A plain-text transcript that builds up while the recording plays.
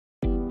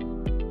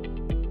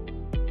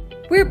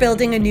We're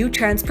building a new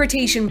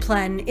transportation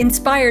plan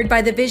inspired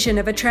by the vision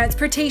of a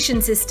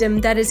transportation system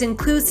that is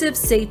inclusive,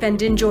 safe,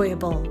 and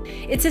enjoyable.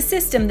 It's a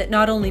system that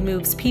not only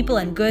moves people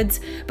and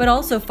goods, but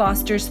also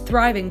fosters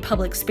thriving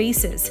public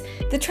spaces.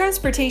 The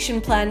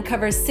transportation plan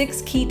covers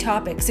 6 key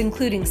topics,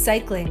 including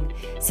cycling.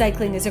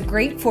 Cycling is a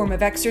great form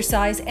of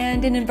exercise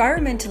and an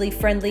environmentally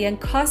friendly and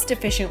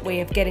cost-efficient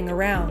way of getting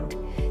around.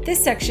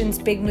 This section's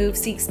big move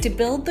seeks to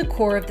build the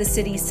core of the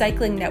city's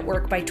cycling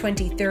network by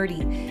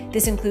 2030.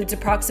 This includes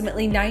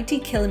approximately 90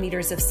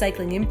 kilometers of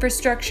cycling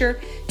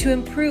infrastructure to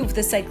improve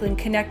the cycling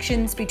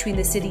connections between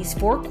the city's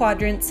 4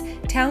 quadrants,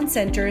 town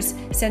centers,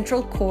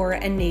 central core,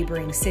 and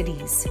neighboring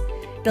cities.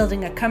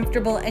 Building a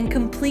comfortable and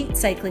complete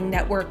cycling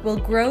network will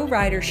grow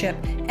ridership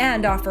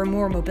and offer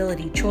more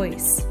mobility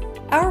choice.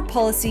 Our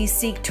policies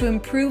seek to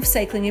improve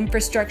cycling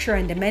infrastructure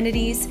and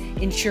amenities,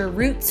 ensure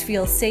routes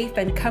feel safe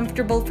and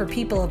comfortable for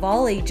people of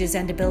all ages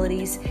and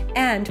abilities,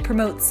 and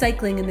promote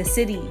cycling in the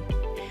city.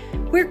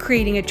 We're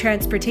creating a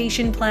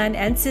transportation plan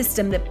and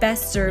system that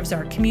best serves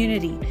our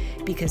community,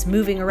 because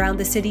moving around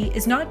the city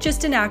is not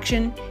just an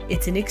action,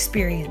 it's an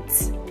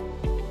experience.